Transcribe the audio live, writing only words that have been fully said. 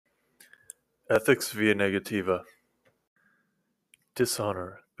Ethics via negativa.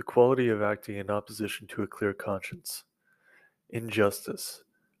 Dishonor, the quality of acting in opposition to a clear conscience. Injustice,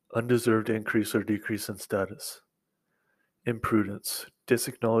 undeserved increase or decrease in status. Imprudence,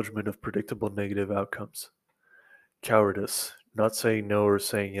 disacknowledgement of predictable negative outcomes. Cowardice, not saying no or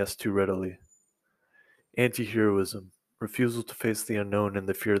saying yes too readily. Anti-heroism, refusal to face the unknown and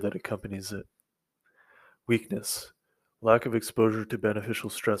the fear that accompanies it. Weakness, lack of exposure to beneficial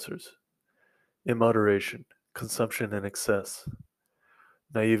stressors. Immoderation, consumption and excess.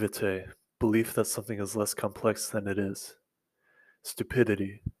 Naivete, belief that something is less complex than it is.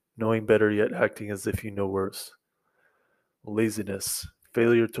 Stupidity, knowing better yet acting as if you know worse. Laziness,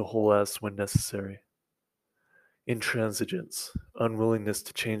 failure to whole ass when necessary. Intransigence, unwillingness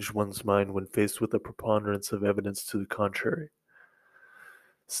to change one's mind when faced with a preponderance of evidence to the contrary.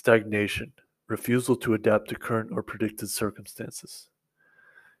 Stagnation, refusal to adapt to current or predicted circumstances.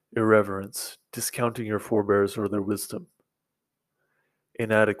 Irreverence, discounting your forebears or their wisdom.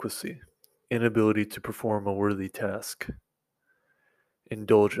 Inadequacy, inability to perform a worthy task.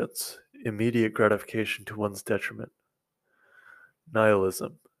 Indulgence, immediate gratification to one's detriment.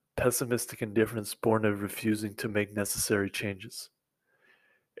 Nihilism, pessimistic indifference born of refusing to make necessary changes.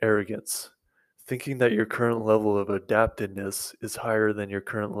 Arrogance, thinking that your current level of adaptedness is higher than your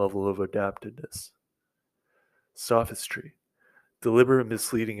current level of adaptedness. Sophistry, deliberate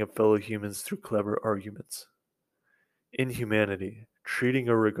misleading of fellow humans through clever arguments. Inhumanity, treating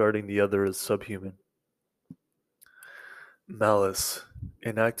or regarding the other as subhuman. Malice,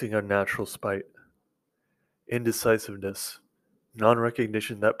 enacting unnatural spite. Indecisiveness,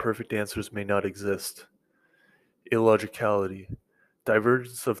 non-recognition that perfect answers may not exist. Illogicality,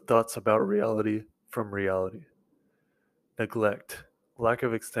 divergence of thoughts about reality from reality. Neglect, lack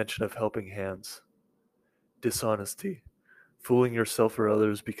of extension of helping hands. Dishonesty, fooling yourself or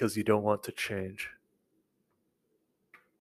others because you don't want to change.